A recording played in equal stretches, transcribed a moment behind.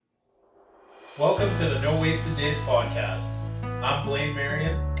Welcome to the No Wasted Days podcast. I'm Blaine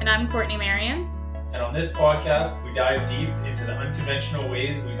Marion. And I'm Courtney Marion. And on this podcast, we dive deep into the unconventional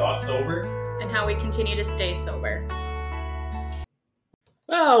ways we got sober. And how we continue to stay sober.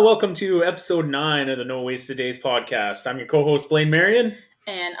 Well, welcome to episode 9 of the No Wasted Days podcast. I'm your co-host, Blaine Marion.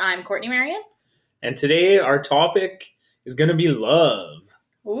 And I'm Courtney Marion. And today our topic is going to be love.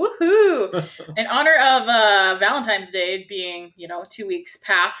 Woohoo! In honor of Valentine's Day being, 2 weeks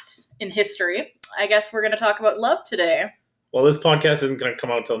past in history, I guess we're going to talk about love today. Well, this podcast isn't going to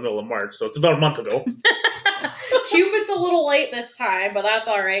come out until the middle of March, so it's about a month ago. Cupid's a little late this time, but that's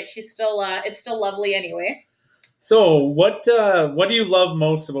all right. She's still, it's still lovely anyway. So, what do you love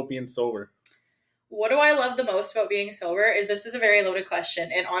most about being sober? What do I love the most about being sober? This is a very loaded question.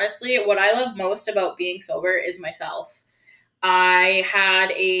 And honestly, what I love most about being sober is myself. I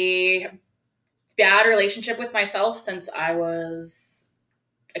had a bad relationship with myself since I was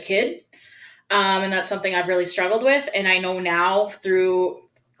a kid. And that's something I've really struggled with. And I know now through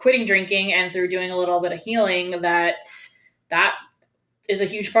quitting drinking and through doing a little bit of healing that is a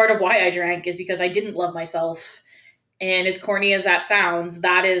huge part of why I drank, is because I didn't love myself. And as corny as that sounds,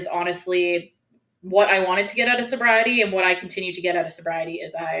 that is honestly what I wanted to get out of sobriety, and what I continue to get out of sobriety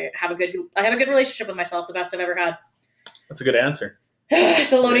is I have a good relationship with myself, the best I've ever had. That's a good answer.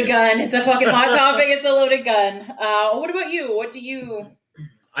 It's a loaded gun. It's a fucking hot topic. It's a loaded gun. What about you? What do you...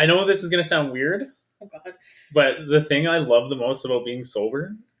 I know this is going to sound weird. Oh, God. But the thing I love the most about being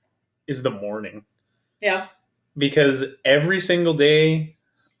sober is the morning. Yeah. Because every single day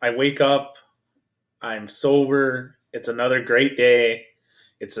I wake up, I'm sober. It's another great day.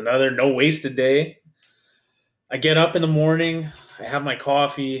 It's another no wasted day. I get up in the morning, I have my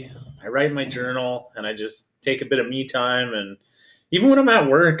coffee, I write my journal, and I just take a bit of me time. And even when I'm at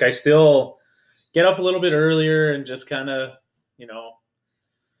work, I still get up a little bit earlier and just kind of,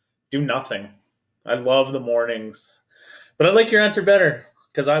 do nothing. I love the mornings. But I like your answer better,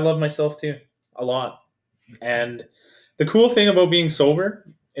 because I love myself too, a lot. And the cool thing about being sober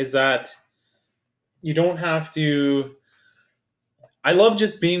is that you don't have to... I love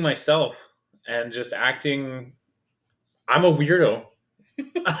just being myself and just acting... I'm a weirdo.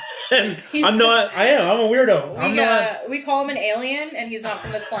 And I'm a weirdo. We call him an alien, and he's not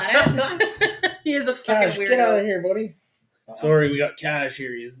from this planet. He is a fucking weirdo. Get out of here, buddy. Sorry, we got Cash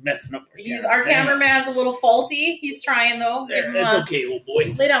here. He's messing up. Our cameraman's a little faulty. He's trying, though. It's okay, old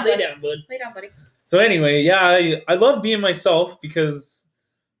boy. Lay down, bud. Lay down, buddy. So anyway, yeah, I love being myself, because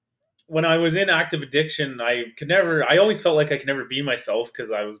when I was in active addiction, I always felt like I could never be myself, because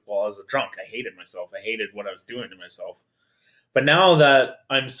I was a drunk. I hated myself. I hated what I was doing to myself. But now that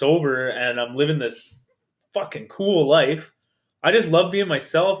I'm sober and I'm living this fucking cool life, I just love being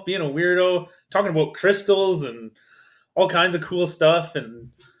myself, being a weirdo, talking about crystals and all kinds of cool stuff,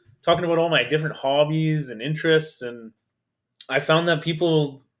 and talking about all my different hobbies and interests. And I found that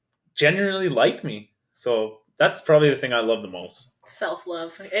people genuinely like me. So that's probably the thing I love the most.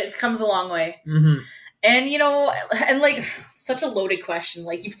 Self-love. It comes a long way. Mm-hmm. And such a loaded question.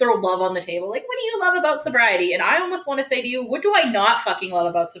 Like, you throw love on the table. Like, what do you love about sobriety? And I almost want to say to you, what do I not fucking love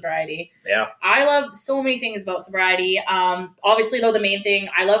about sobriety? Yeah. I love so many things about sobriety. Obviously, though, the main thing,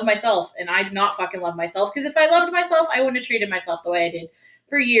 I love myself. And I do not fucking love myself. Because if I loved myself, I wouldn't have treated myself the way I did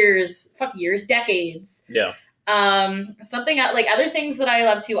for years, decades. Yeah. Something like other things that I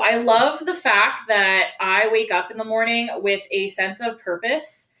love too. I love the fact that I wake up in the morning with a sense of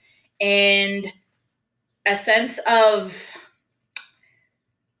purpose and a sense of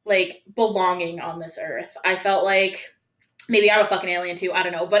belonging on this earth. I felt like, maybe I'm a fucking alien too, I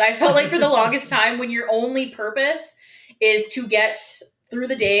don't know, but I felt like for the longest time, when your only purpose is to get through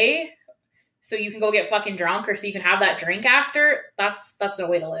the day so you can go get fucking drunk, or so you can have that drink after, that's no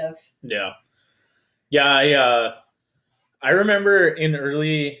way to live. Yeah. Yeah, I remember in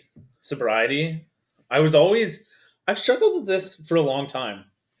early sobriety, I've struggled with this for a long time,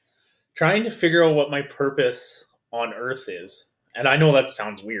 trying to figure out what my purpose on earth is. And I know that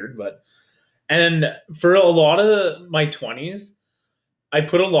sounds weird, and for a lot of my 20s, I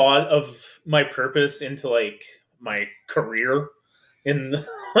put a lot of my purpose into my career in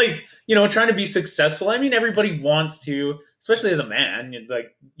trying to be successful. I mean, everybody wants to, especially as a man,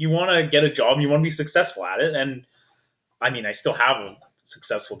 you want to get a job, you want to be successful at it. And I mean, I still have a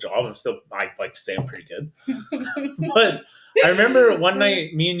successful job. I like to say I'm pretty good. But I remember one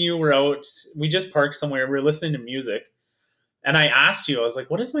night, me and you were out, we just parked somewhere, we were listening to music. And I asked you, I was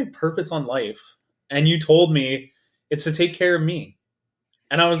like, what is my purpose on life? And you told me it's to take care of me.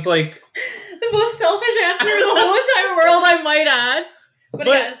 And I was like... The most selfish answer in the whole entire world, I might add. But But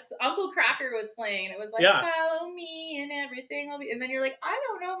yes, Uncle Cracker was playing. It was like, yeah, follow me and everything will be. And then you're like, I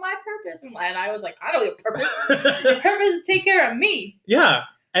don't know my purpose. And I was like, I know your purpose. Your purpose is to take care of me. yeah.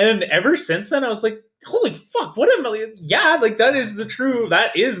 And ever since then, I was like, holy fuck, what am I? Yeah, like that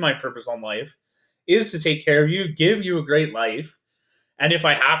is my purpose on life, is to take care of you, give you a great life. And if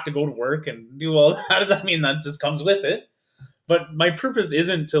I have to go to work and do all that, I mean, that just comes with it. But my purpose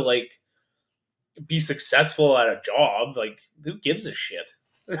isn't to like be successful at a job. Like, who gives a shit?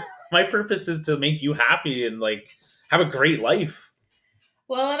 My purpose is to make you happy and like have a great life.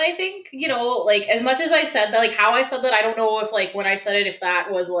 Well, and I think, like as much as I said that, like how I said that, I don't know if like when I said it, if that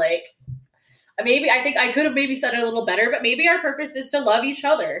was like, maybe I think I could have maybe said it a little better, but maybe our purpose is to love each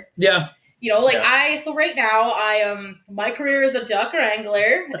other. Yeah. Like Yeah. so right now my career is a duck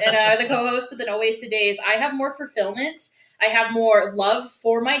wrangler and the co-host of the No Wasted Days. I have more fulfillment. I have more love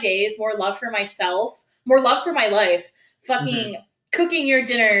for my days, more love for myself, more love for my life. Mm-hmm. Fucking cooking your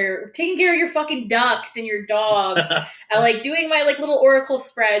dinner, taking care of your fucking ducks and your dogs, and like doing my like little oracle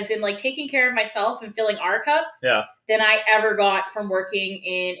spreads and like taking care of myself and filling our cup Yeah. than I ever got from working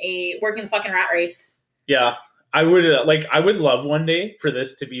the fucking rat race. Yeah. I would love one day for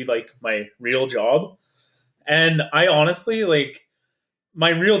this to be like my real job. And I honestly like my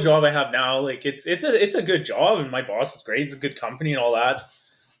real job I have now, like it's a good job and my boss is great, it's a good company and all that.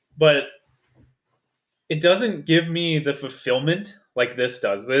 But it doesn't give me the fulfillment like this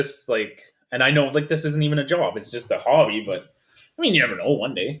does. This like, and I know like this isn't even a job, it's just a hobby, but I mean you never know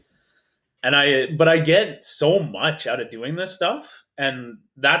one day. But I get so much out of doing this stuff, and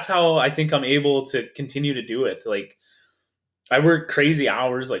that's how I think I'm able to continue to do it. Like I work crazy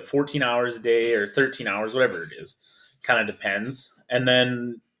hours, like 14 hours a day or 13 hours, whatever it is. Kind of depends. And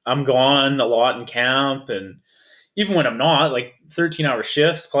then I'm gone a lot in camp, and even when I'm not, like 13-hour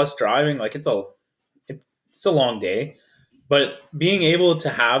shifts plus driving, like it's a long day. But being able to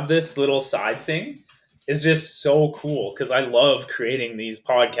have this little side thing is just so cool because I love creating these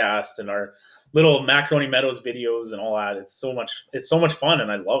podcasts and our little Macaroni Meadows videos and all that. It's so much fun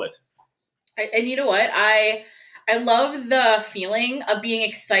and I love it. And you know what? I love the feeling of being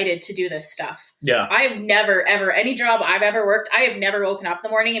excited to do this stuff. Yeah. I've never ever any job I've ever worked, I have never woken up in the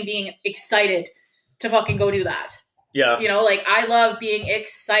morning and being excited to fucking go do that. Yeah. Like I love being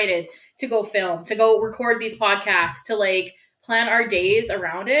excited to go film, to go record these podcasts, to like plan our days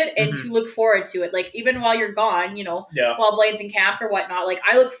around it and Mm-hmm. to look forward to it. Like even while you're gone, Yeah. while Blaine's in camp or whatnot, like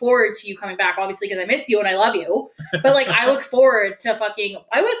I look forward to you coming back, obviously because I miss you and I love you. But like I look forward to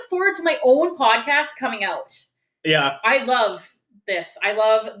my own podcast coming out. Yeah. I love this. I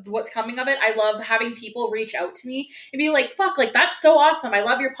love what's coming of it. I love having people reach out to me and be like, fuck, like that's so awesome. I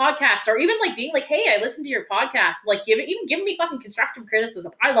love your podcast. Or even like being like, hey, I listened to your podcast. Like giving me fucking constructive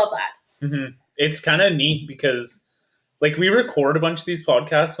criticism. I love that. Mm-hmm. It's kind of neat because like we record a bunch of these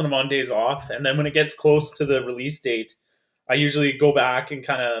podcasts when I'm on days off, and then when it gets close to the release date, I usually go back and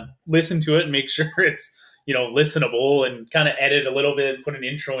kind of listen to it and make sure it's listenable and kind of edit a little bit, put an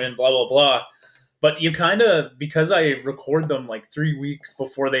intro in, blah blah blah. But you kind of, because I record them like 3 weeks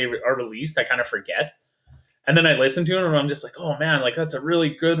before they are released, I kind of forget, and then I listen to them and I'm just like, oh man, like that's a really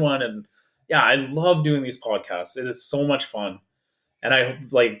good one. And yeah, I love doing these podcasts. It is so much fun, and I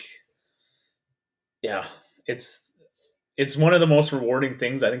like, yeah, it's one of the most rewarding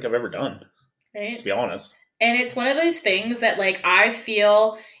things I think I've ever done, Right. to be honest. And it's one of those things that like I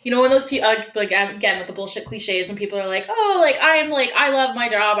feel, when those people like again with the bullshit cliches when people are like, oh, like I love my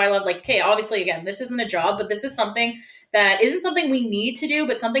job, I love like, okay, obviously again, this isn't a job, but this is something that isn't something we need to do,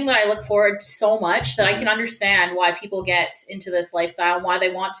 but something that I look forward so much that I can understand why people get into this lifestyle and why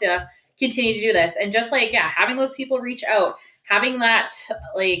they want to continue to do this. And just like, yeah, having those people reach out, having that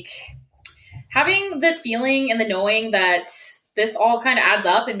like having the feeling and the knowing that this all kind of adds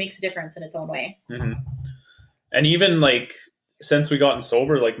up and makes a difference in its own way. Mm-hmm. And even like since we gotten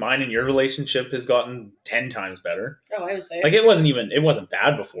sober, like mine and your relationship has gotten 10 times better. Oh, I would say like it wasn't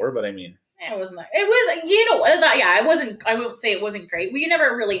bad before, but I mean, it wasn't that. It was, yeah, it wasn't, I won't say it wasn't great. We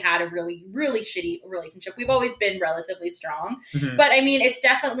never really had a really, really shitty relationship. We've always been relatively strong. mm-hmm. But I mean, it's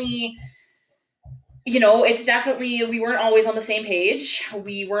definitely, we weren't always on the same page.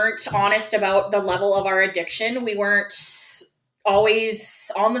 We weren't honest about the level of our addiction. We weren't always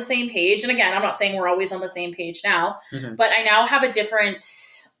on the same page. And again, I'm not saying we're always on the same page now, Mm-hmm. but I now have a different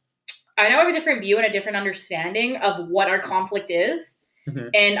view and a different understanding of what our conflict is. Mm-hmm.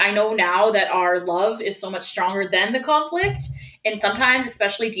 And I know now that our love is so much stronger than the conflict. And sometimes,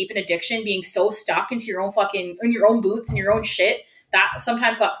 especially deep in addiction, being so stuck into your own boots and your own shit, that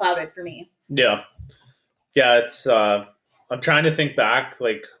sometimes got clouded for me. Yeah. It's I'm trying to think back,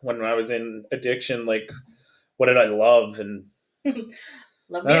 like when I was in addiction, like what did I love? And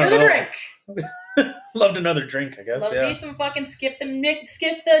Love I me don't another know. drink. Loved another drink, I guess. Love Yeah. me some fucking skip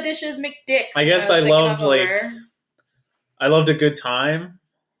the dishes McDicks I when I guess was sick and hungover. I loved a good time.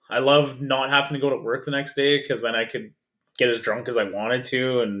 I loved not having to go to work the next day because then I could get as drunk as I wanted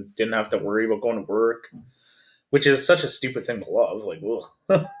to and didn't have to worry about going to work, which is such a stupid thing to love. Like,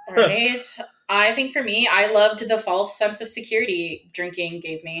 ugh. Right? I think for me, I loved the false sense of security drinking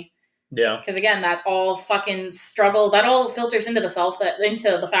gave me. Yeah. Because again, that all fucking struggle, that all filters into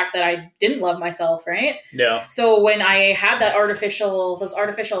into the fact that I didn't love myself, right? Yeah. So when I had those artificial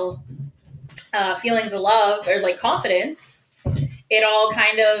feelings of love or like confidence, it all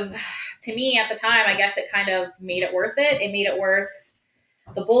kind of, to me at the time, I guess it kind of made it worth it. It made it worth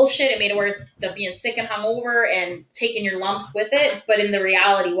the bullshit. It made it worth the being sick and hungover and taking your lumps with it. But in the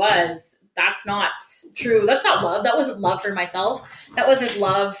reality was, that's not true. That's not love. That wasn't love for myself. That wasn't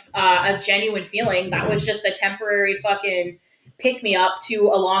love, a genuine feeling. That was just a temporary fucking pick me up to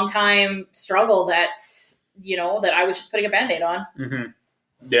a long time struggle that's, that I was just putting a band-aid on.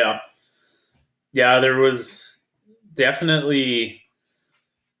 Mm-hmm. Yeah. Yeah, there was definitely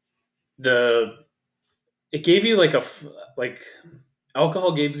the it gave you like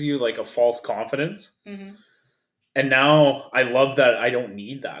alcohol gives you like a false confidence. Mm-hmm. And now I love that I don't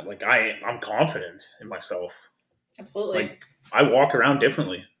need that. Like I'm confident in myself. Absolutely. Like I walk around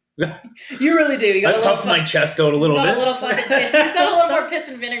differently. You really do. You got I puff my chest out a little bit. He's got a little more piss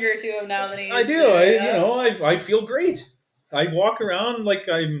and vinegar to him now than he used I do. to. I feel great. I walk around like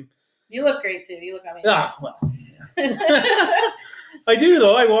I'm. You look great too. You look amazing. Well. Yeah. I do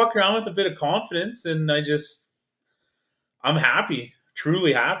though. I walk around with a bit of confidence, and I'm happy,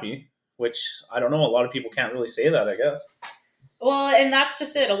 truly happy. Which I don't know. A lot of people can't really say that, I guess. Well, and that's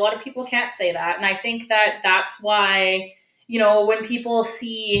just it. A lot of people can't say that, and I think that that's why when people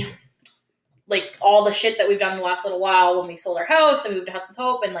see like all the shit that we've done in the last little while, when we sold our house and moved to Hudson's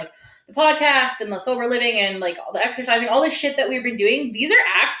Hope, and like the podcast and the sober living and like all the exercising, all the shit that we've been doing, these are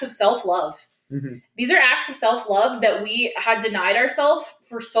acts of self-love. Mm-hmm. These are acts of self-love that we had denied ourselves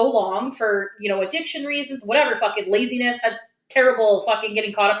for so long for, addiction reasons, whatever, fucking laziness, a terrible fucking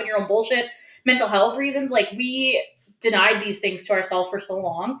getting caught up in your own bullshit, mental health reasons. Like we denied these things to ourselves for so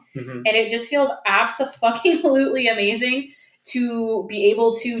long. Mm-hmm. And it just feels absolutely amazing to be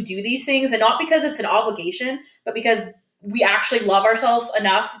able to do these things, and not because it's an obligation, but because we actually love ourselves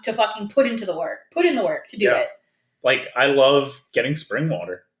enough to fucking put in the work to do it. Like I love getting spring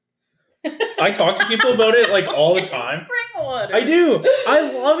water. I talk to people about it like all the time. Spring water. I do. I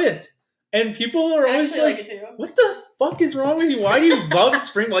love it. And people are always like it too. What the fuck is wrong with you? Why do you love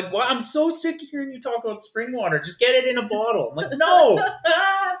spring? Like, what? I'm so sick of hearing you talk about spring water. Just get it in a bottle. I'm like, no,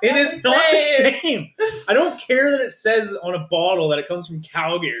 it is not the same. I don't care that it says on a bottle that it comes from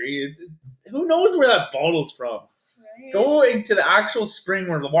Calgary. Who knows where that bottle's from? Right. Go into the actual spring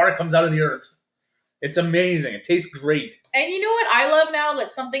where the water comes out of the earth. It's amazing. It tastes great. And you know what I love now?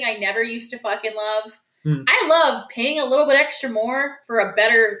 That's something I never used to fucking love. I love paying a little bit extra more for a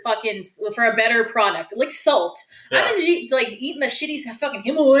better product, like salt. Yeah. I've been eating the shitty fucking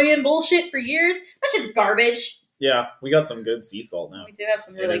Himalayan bullshit for years. That's just garbage. Yeah, we got some good sea salt now. We do have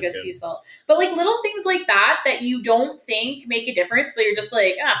some really good sea salt. But like little things like that you don't think make a difference. So you're just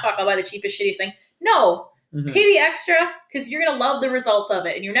like, fuck, I'll buy the cheapest, shittiest thing. No. Mm-hmm. Pay the extra because you're going to love the results of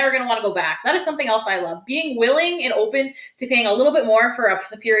it and you're never going to want to go back. That is something else I love. Being willing and open to paying a little bit more for a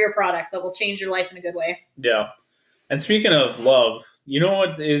superior product that will change your life in a good way. Yeah. And speaking of love, you know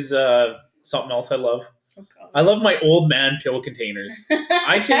what is something else I love? Oh, I love my old man pill containers.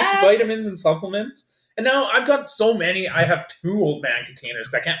 I take vitamins and supplements. And now I've got so many. I have 2 old man containers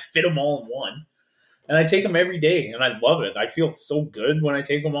because I can't fit them all in one. And I take them every day and I love it. I feel so good when I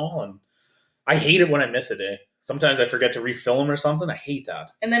take them all. And I hate it when I miss a day. Sometimes I forget to refill them or something. I hate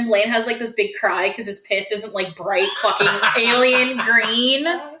that. And then Blaine has like this big cry because his piss isn't like bright fucking alien green.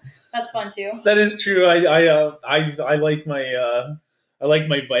 That's fun too. That is true. I like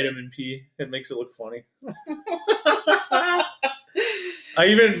my vitamin P. It makes it look funny. I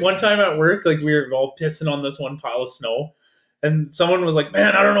even one time at work, like we were all pissing on this one pile of snow, and someone was like,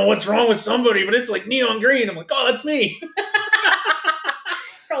 "Man, I don't know what's wrong with somebody, but it's like neon green." I'm like, "Oh, that's me."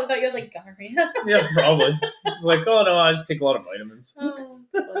 Probably thought you had like gonorrhea. Yeah, probably. It's like, oh no, I just take a lot of vitamins. Oh,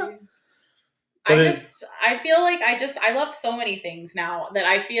 that's funny. I love so many things now that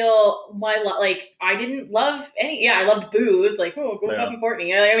I feel I didn't love any. Yeah, I loved booze. Like, oh, go fucking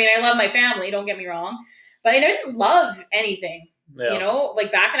Courtney. I mean, I love my family. Don't get me wrong, but I didn't love anything. Yeah.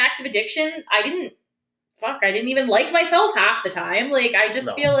 Like back in active addiction, I didn't even like myself half the time. Like, I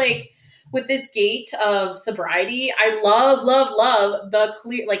just feel like with this gate of sobriety, I love the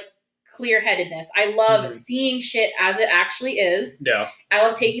clear-headedness. I love seeing shit as it actually is. Yeah. I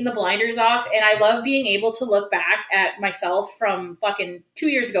love taking the blinders off, and I love being able to look back at myself from fucking 2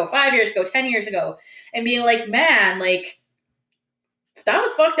 years ago, 5 years ago, 10 years ago, and being like, man, like, that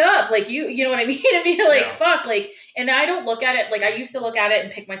was fucked up. Like, you know what I mean? And be like, fuck, like, and I don't look at it, like, I used to look at it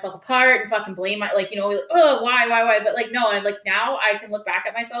and pick myself apart and fucking blame my, like, you know, like, oh, why? But, like, no, I'm like, now I can look back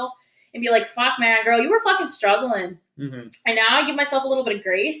at myself and be like, fuck, man, girl, you were fucking struggling. And now I give myself a little bit of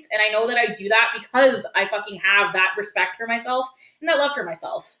grace, and I know that I do that because I fucking have that respect for myself and that love for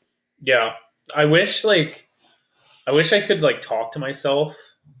myself. Yeah. I wish I could, like, talk to myself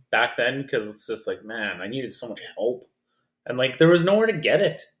back then, because it's just like, man, I needed so much help. And, like, there was nowhere to get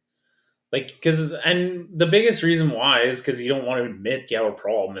it. Like, and the biggest reason why is because you don't want to admit you have a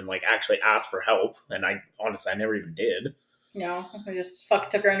problem and, like, actually ask for help. And I never even did. No, I just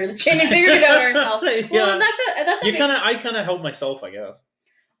took her under the chin and figured it out ourselves. Well, that's a I kind of helped myself, I guess.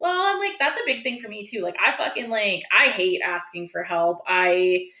 Well, and, like, that's a big thing for me too. Like, I fucking, like, I hate asking for help.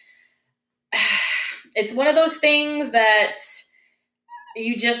 It's one of those things that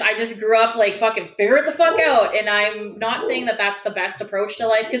I just grew up, like, fucking figure it the fuck out. And I'm not saying that that's the best approach to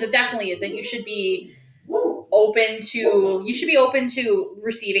life, because it definitely isn't. You should be open to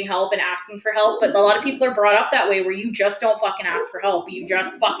receiving help and asking for help. But a lot of people are brought up that way, where you just don't fucking ask for help. You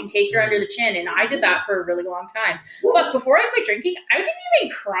just fucking take her under the chin. And I did that for a really long time. Fuck, before I quit drinking, I didn't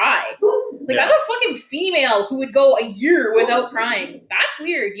even cry. Like, I'm a fucking female who would go a year without crying. That's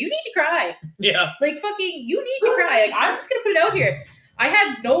weird. You need to cry. Yeah. Like, fucking, you need to cry. Like, I'm just gonna put it out here. I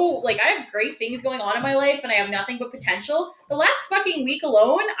have great things going on in my life, and I have nothing but potential. The last fucking week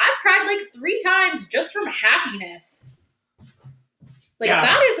alone, I've cried like 3 times just from happiness. Like,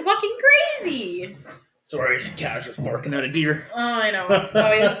 that is fucking crazy. Sorry, Cash was barking at a deer. Oh, I know. It's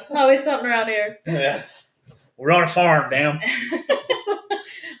always something around here. Yeah. We're on a farm, damn.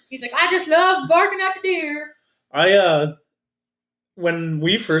 He's like, I just love barking at the deer. When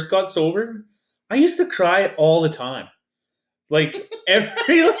we first got sober, I used to cry all the time. Like,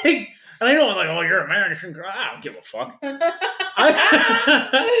 every, like, and I know I'm like, oh, you're a man, you shouldn't cry. I don't give a fuck.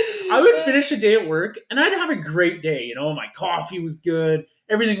 I would finish a day at work, and I'd have a great day, you know, my coffee was good,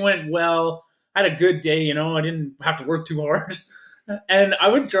 everything went well, I had a good day, you know, I didn't have to work too hard. And I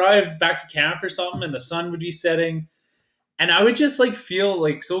would drive back to camp or something, and the sun would be setting, and I would just, like, feel,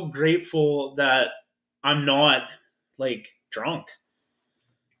 like, so grateful that I'm not, like, drunk.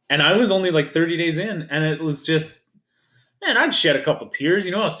 And I was only, like, 30 days in, and it was just, man, I'd shed a couple tears.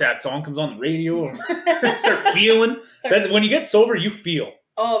 You know, a sad song comes on the radio, and start feeling. When you get sober, you feel.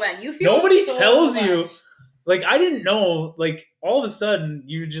 Oh, man, you feel. Nobody so tells much. you. Like, I didn't know. Like, all of a sudden,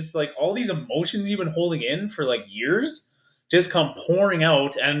 you just, like, all these emotions you've been holding in for, like, years just come pouring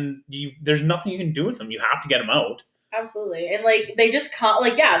out, and there's nothing you can do with them. You have to get them out. Absolutely. And, like, they just come,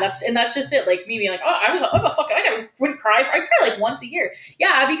 like, yeah, that's just it. Like, me being like, I wouldn't cry. I cry like once a year.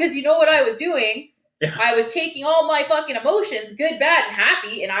 Yeah, because you know what I was doing? Yeah. I was taking all my fucking emotions, good, bad, and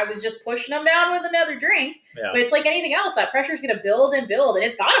happy, and I was just pushing them down with another drink. Yeah. But it's like anything else. That pressure's going to build and build, and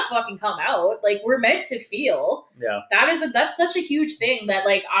it's got to fucking come out. Like, we're meant to feel. Yeah. That's such a huge thing that,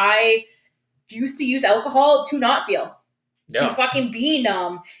 like, I used to use alcohol to not feel. Yeah. To fucking be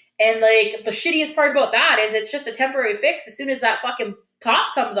numb. And, like, the shittiest part about that is it's just a temporary fix. As soon as that fucking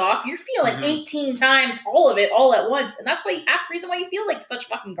top comes off, you're feeling 18 times all of it all at once. And that's half the reason why you feel like such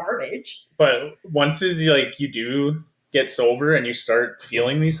fucking garbage. But once you do get sober and you start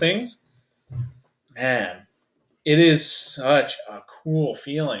feeling these things, man, it is such a cool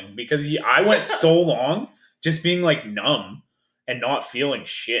feeling, because I went so long just being, like, numb and not feeling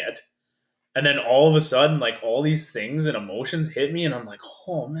shit. And then all of a sudden, like, all these things and emotions hit me, and I'm like,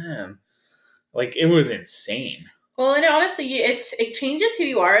 oh, man. Like, it was insane. Well, and honestly, it changes who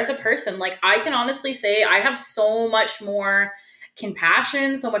you are as a person. Like, I can honestly say I have so much more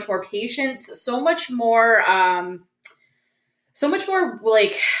compassion, so much more patience, so much more,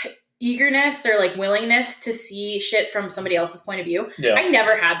 like, eagerness or, like, willingness to see shit from somebody else's point of view. Yeah. I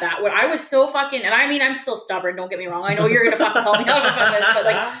never had that. When I was so fucking, and I mean, I'm still stubborn, don't get me wrong. I know you're going to fucking call me out on this, but,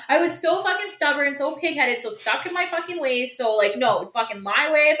 like, I was so fucking stubborn, so pig-headed, so stuck in my fucking ways. So, like, no, fucking my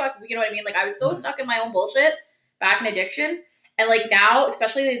way, you know what I mean? Like, I was so stuck in my own bullshit back in addiction. And, like, now,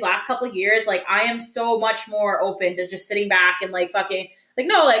 especially these last couple of years, like, I am so much more open to just sitting back and, like, fucking, like,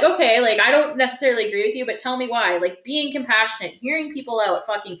 no, like, okay, like, I don't necessarily agree with you, but tell me why. Like, being compassionate, hearing people out,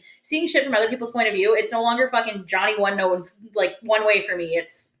 fucking seeing shit from other people's point of view. It's no longer fucking Johnny one note, like, one way for me.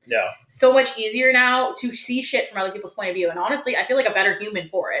 It's so much easier now to see shit from other people's point of view. And honestly, I feel like a better human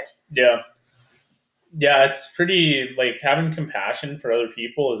for it. Yeah. Yeah, it's pretty, like, having compassion for other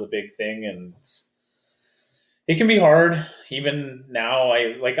people is a big thing, and it can be hard even now.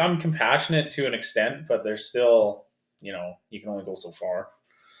 I'm compassionate to an extent, but there's still, you can only go so far.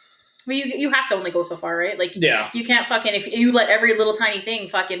 Well, you have to only go so far, right? Like, Yeah. you can't fucking, if you let every little tiny thing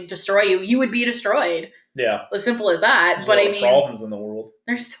fucking destroy you, you would be destroyed. Yeah. As simple as that. There's but a lot I of mean, problems in the world.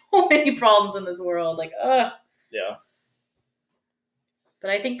 there's so many problems in this world. Like, ugh. Yeah.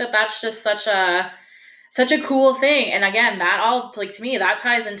 But I think that that's just such a cool thing. And again, that all, like, to me, that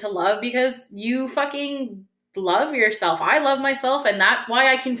ties into love because you fucking love yourself. I love myself, and that's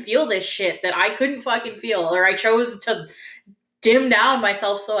why I can feel this shit that I couldn't fucking feel, or I chose to dim down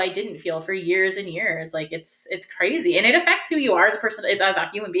myself so I didn't feel for years and years. Like, it's crazy, and it affects who you are as a person, as a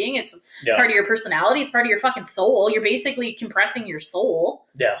human being. It's part of your personality. It's part of your fucking soul. You're basically compressing your soul.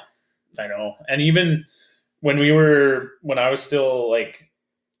 Yeah, I know. And even when I was still like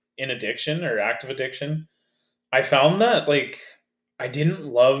in addiction or active addiction, I found that like I didn't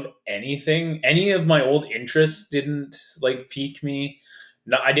love anything. Any of my old interests didn't like pique me.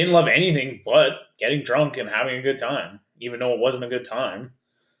 No, I didn't love anything but getting drunk and having a good time, even though it wasn't a good time.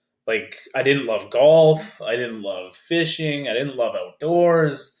 Like I didn't love golf. I didn't love fishing. I didn't love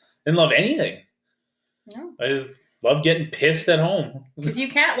outdoors. Didn't love anything. No. I just loved getting pissed at home. Because you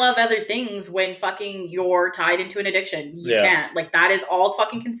can't love other things when fucking you're tied into an addiction. You can't. Like, that is all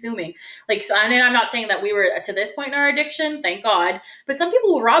fucking consuming. Like, and I'm not saying that we were to this point in our addiction, thank God. But some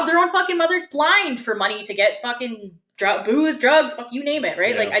people will rob their own fucking mothers blind for money to get fucking booze, drugs, fuck, you name it,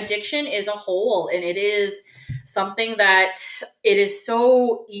 right? Yeah. Like, addiction is a whole, and it is something that it is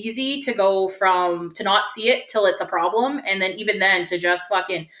so easy to go from to not see it till it's a problem, and then even then to just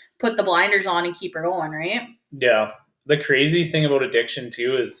fucking put the blinders on and keep her going, right? Yeah. The crazy thing about addiction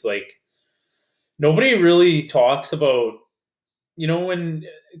too is like nobody really talks about, when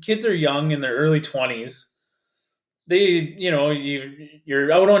kids are young in their early 20s,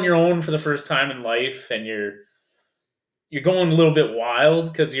 you're out on your own for the first time in life, and you're going a little bit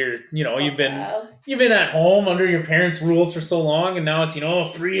wild because you've been at home under your parents' rules for so long, and now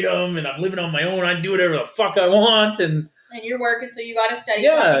it's freedom, and I'm living on my own. I can do whatever the fuck I want, and you're working, so you got to study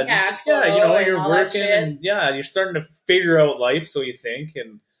fucking cash flow. Yeah, and you're all working, that shit. and you're starting to figure out life, so you think,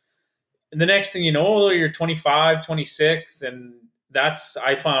 and the next thing you know, you're 25, 26, and that's,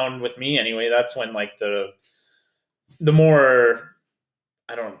 I found with me anyway, that's when like the more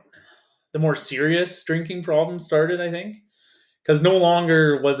I don't the more serious drinking problems started, I think. Because no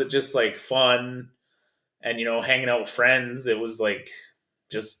longer was it just like fun and hanging out with friends. It was like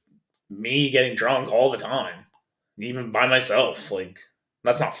just me getting drunk all the time, even by myself. Like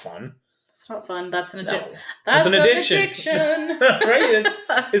that's not fun. It's not fun. That's an addiction. No. That's an addiction. Right?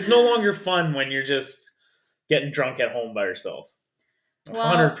 It's no longer fun when you're just getting drunk at home by yourself.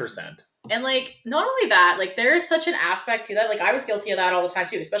 100%. And like, not only that, like there is such an aspect to that. Like I was guilty of that all the time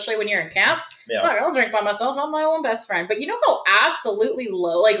too, especially when you're in camp. Yeah. Fuck, I'll drink by myself. I'm my own best friend. But you know how absolutely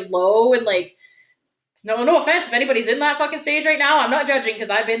low and like, no offense if anybody's in that fucking stage right now. I'm not judging because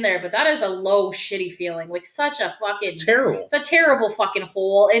I've been there, but that is a low, shitty feeling. Like such a fucking, it's terrible. It's a terrible fucking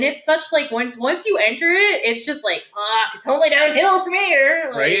hole, and it's such like once you enter it, it's just like fuck. It's only downhill from here,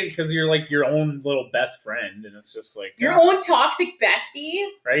 like, right? Because you're like your own little best friend, and it's just like your own toxic bestie,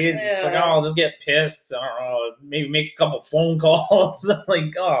 right? It's like, oh, I'll just get pissed. I don't know, maybe make a couple phone calls.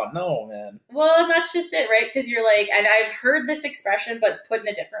 Like, oh no, man. Well, and that's just it, right? Because you're like, and I've heard this expression, but put in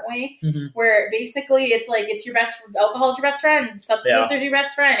a different way, where basically it's like alcohol's your best friend, substances are your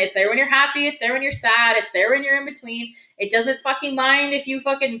best friend. It's there when you're happy, it's there when you're sad, it's there when you're in between. It doesn't fucking mind if you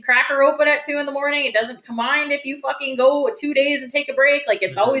fucking crack her open at 2 a.m. It doesn't mind if you fucking go 2 days and take a break. Like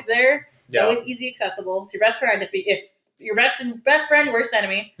it's always there. It's always easy accessible. It's your best friend. If your best friend, worst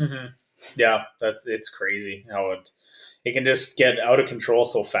enemy. Yeah, it's crazy how it can just get out of control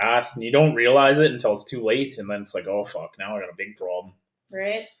so fast, and you don't realize it until it's too late, and then it's like, oh fuck, now I got a big problem.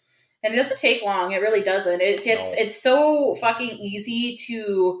 Right. And it doesn't take long. It really doesn't. It's so fucking easy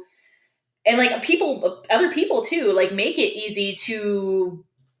to, and like other people too, like make it easy to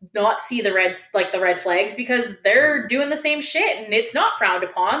not see the red flags because they're doing the same shit and it's not frowned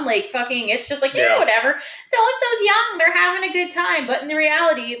upon. Like fucking, it's just like, whatever. So-and-so's young, they're having a good time. But in the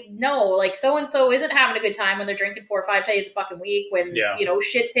reality, no, like so-and-so isn't having a good time when they're drinking 4 or 5 days a fucking week, when,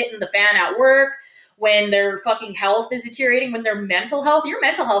 shit's hitting the fan at work, when their fucking health is deteriorating, when their mental health, your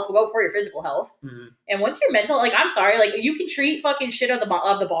mental health will go before your physical health. And once your mental, like, I'm sorry, like you can treat fucking shit of the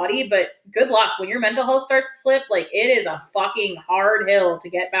body, but good luck when your mental health starts to slip. Like it is a fucking hard hill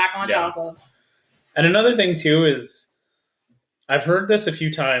to get back on top of. And another thing too is I've heard this a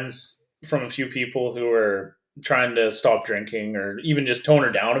few times from a few people who are trying to stop drinking or even just tone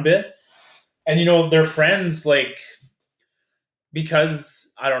her down a bit. And their friends, like, because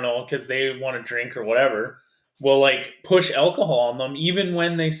I don't know, because they want to drink or whatever, will like push alcohol on them, even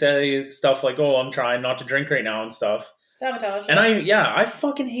when they say stuff like, "Oh, I'm trying not to drink right now" and stuff. Sabotage. And I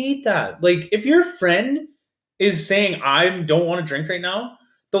fucking hate that. Like, if your friend is saying I don't want to drink right now,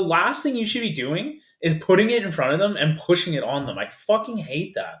 the last thing you should be doing is putting it in front of them and pushing it on them. I fucking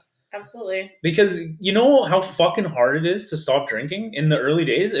hate that. Absolutely. Because you know how fucking hard it is to stop drinking in the early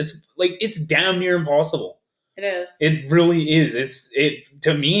days? It's damn near impossible. It is. It really is. It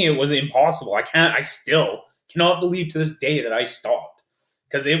to me it was impossible. I still cannot believe to this day that I stopped.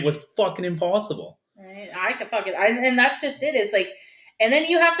 Because it was fucking impossible. Right. I can fucking and that's just it. Is like, and then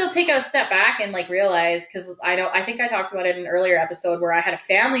you have to take a step back and like realize, because I think I talked about it in an earlier episode where I had a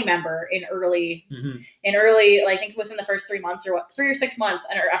family member in early, I think within the first 3 months or 3 or 6 months,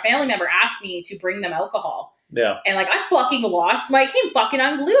 and a family member asked me to bring them alcohol. Yeah. And like, I fucking lost my, I came fucking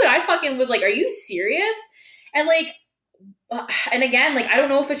unglued. I fucking was like, are you serious? And like, and again, like, I don't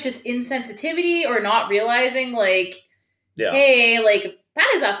know if it's just insensitivity or not realizing like, hey, like,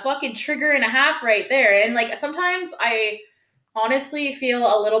 that is a fucking trigger and a half right there. And like, sometimes I honestly feel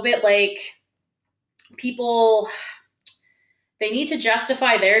a little bit like people, they need to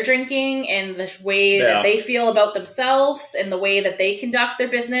justify their drinking and the way that they feel about themselves and the way that they conduct their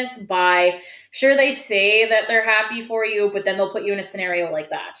business by, sure, they say that they're happy for you, but then they'll put you in a scenario like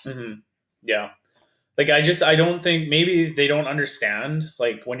that. Mm-hmm. Yeah. Like, I don't think, maybe they don't understand,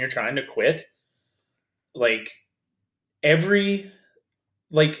 like, when you're trying to quit, like, every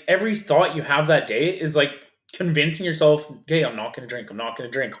thought you have that day is like convincing yourself, okay, I'm not going to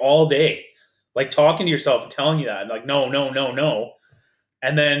drink all day. Like, talking to yourself and telling you that, like, no.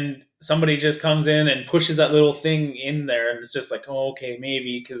 And then somebody just comes in and pushes that little thing in there, and it's just like, oh, okay,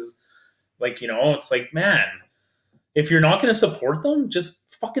 maybe, because, like, you know, it's like, man, if you're not going to support them, just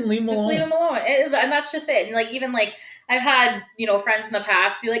fucking leave them alone. Just leave them alone. And that's just it. And like, even like, I've had, you know, friends in the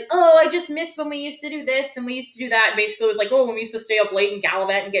past be like, oh, I just missed when we used to do this and we used to do that. And basically it was like, oh, when we used to stay up late and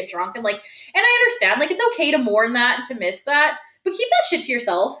gallivant and get drunk. And like, and I understand, like, it's okay to mourn that and to miss that, but keep that shit to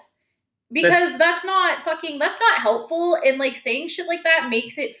yourself. Because that's not helpful. And like, saying shit like that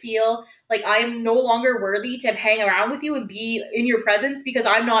makes it feel like I'm no longer worthy to hang around with you and be in your presence because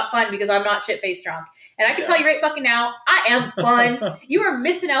I'm not fun, because I'm not shit-faced drunk. And I can tell you right fucking now, I am fun. You are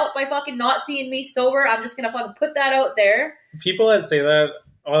missing out by fucking not seeing me sober. I'm just gonna fucking put that out there. People that say that,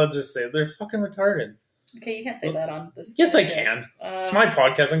 I'll just say they're fucking retarded. Okay, you can't say that on this. Yes, I can. It's my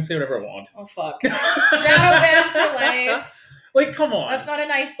podcast. I can say whatever I want. Oh, fuck. Shadow ban for life. Like, come on. That's not a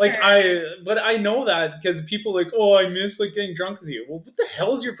nice term. Like, but I know that because people like, oh, I miss like getting drunk with you. Well, what the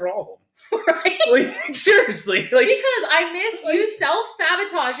hell is your problem? Right? Like, seriously. Like, because I miss you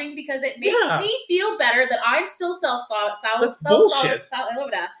self-sabotaging because it makes me feel better that I'm still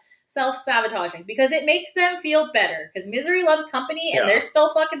self-sabotaging because it makes them feel better because misery loves company and they're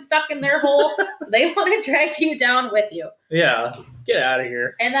still fucking stuck in their hole, so they want to drag you down with you. Yeah, get out of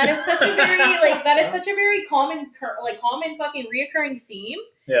here. And that is such a very common fucking reoccurring theme.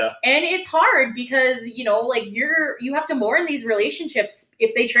 Yeah. And it's hard because, you know, like you have to mourn these relationships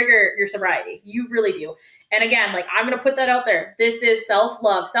if they trigger your sobriety. You really do. And again, like, I'm going to put that out there. This is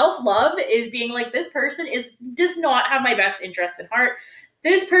self-love. Self-love is being like, this person does not have my best interest at heart.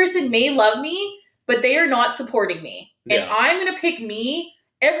 This person may love me, but they are not supporting me. Yeah. And I'm going to pick me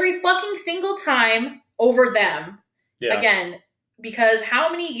every fucking single time over them. Yeah. Again, because how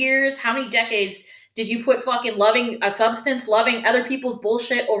many years, how many decades did you put fucking loving other people's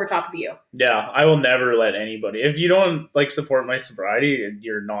bullshit over top of you? Yeah, I will never let anybody. If you don't like support my sobriety,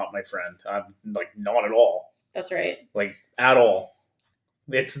 you're not my friend. I'm like, not at all. That's right. Like, at all.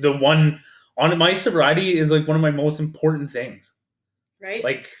 It's the one on my sobriety is like one of my most important things. Right?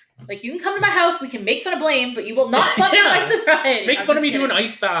 Like you can come to my house, we can make fun of Blame, but you will not fuck with my sobriety. Make fun of me doing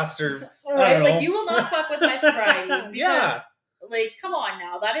ice baths or right? Like, you will not fuck with my sobriety because like, come on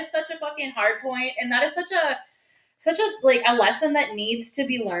now. That is such a fucking hard point, and that is such a like a lesson that needs to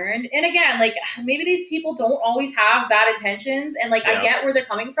be learned. And again, like, maybe these people don't always have bad intentions, and like, I get where they're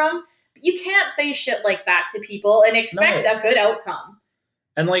coming from, but you can't say shit like that to people and expect a good outcome.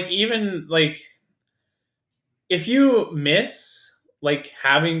 And like, even like, if you miss like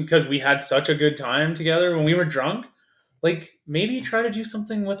having, because we had such a good time together when we were drunk, like, maybe try to do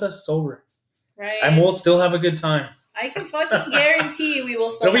something with us sober. Right. And we'll still have a good time. I can fucking guarantee we will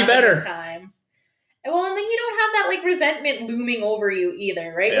still have a good time. Well, and then you don't have that like resentment looming over you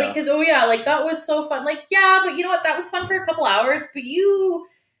either, right? Like, because like, that was so fun. Like, but you know what? That was fun for a couple hours, but you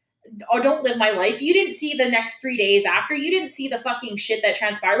don't live my life. You didn't see the next 3 days after. You didn't see the fucking shit that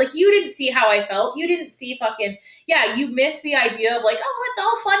transpired. Like, you didn't see how I felt. You didn't see fucking, you missed the idea of like, oh, it's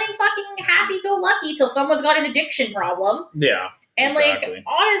all fun and fucking happy-go-lucky till someone's got an addiction problem. Yeah. And like, Exactly.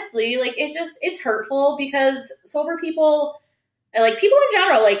 honestly, like it's hurtful because sober people, like people in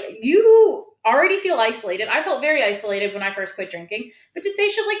general, like you already feel isolated. I felt very isolated when I first quit drinking, but to say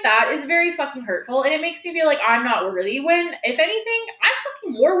shit like that is very fucking hurtful, and it makes me feel like I'm not worthy. When, if anything, I'm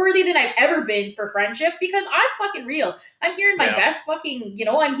fucking more worthy than I've ever been for friendship because I'm fucking real. I'm here in my Yeah. best fucking,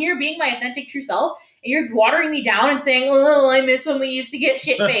 I'm here being my authentic true self, and you're watering me down and saying, "Oh, I miss when we used to get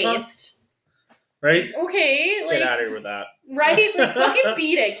shit faced." Right? Okay, like Get out of here with that. right, like fucking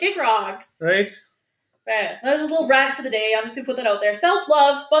beat it, kick rocks. Right? Right. That was just a little rant for the day. I'm just gonna put that out there. Self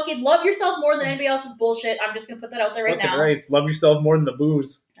love, fucking love yourself more than anybody else's bullshit. I'm just gonna put that out there right Fucking now. right. Love yourself more than the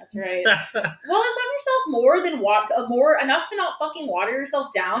booze. That's right. Well, and love yourself more than more enough to not fucking water yourself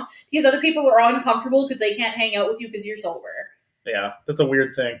down because other people are uncomfortable because they can't hang out with you because you're sober. Yeah, that's a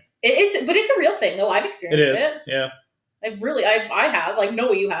weird thing. It is, but it's a real thing though. I've experienced It is. it. Yeah. I have. Like,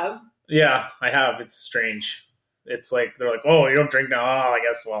 no, you have. Yeah, I have. It's strange. It's like they're like, "Oh, you don't drink now." Oh, I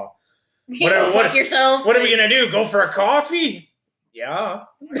guess. Well, You go fuck yourself. What are we gonna do? Go for a coffee? Yeah.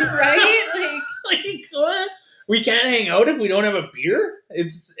 Right? Like what? We can't hang out if we don't have a beer.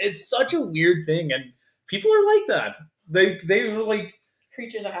 It's such a weird thing, and people are like that. They like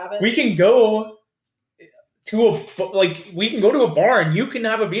Creatures of habit. we can go to a bar and you can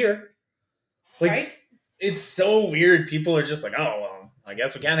have a beer. Like, right? It's so weird. People are just like, oh well, I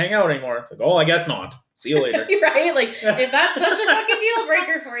guess we can't hang out anymore. It's like, oh, I guess not. See you later. Right? Like, if that's such a fucking deal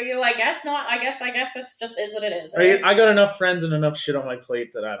breaker for you, I guess not. I guess that's just is what it is, right? I got enough friends and enough shit on my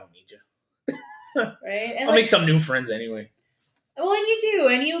plate that I don't need you. Right? And I'll make some new friends anyway. Well, and you do,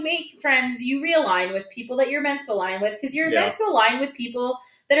 and you make friends. You realign with people that you're meant to align with because you're meant to align with people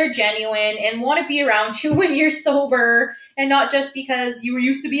that are genuine and want to be around you when you're sober, and not just because you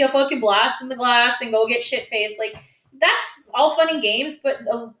used to be a fucking blast in the glass and go get shit faced. Like, that's all fun and games, but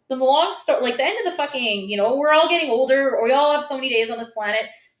the long story, like the end of the fucking, we're all getting older, or we all have so many days on this planet.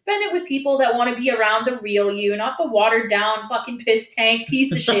 Spend it with people that want to be around the real you, not the watered down fucking piss tank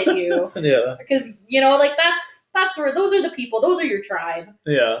piece of shit you. Yeah. Because like that's where those are the people. Those are your tribe.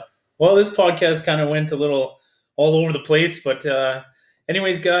 Yeah. Well, this podcast kind of went a little all over the place, but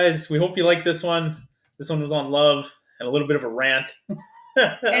anyways, guys, we hope you like this one. This one was on love and a little bit of a rant.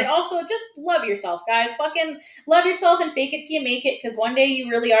 And also, just love yourself, guys. Fucking love yourself and fake it till you make it, because one day you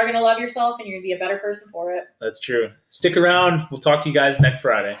really are going to love yourself and you're going to be a better person for it. That's true. Stick around. We'll talk to you guys next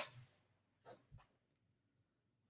Friday.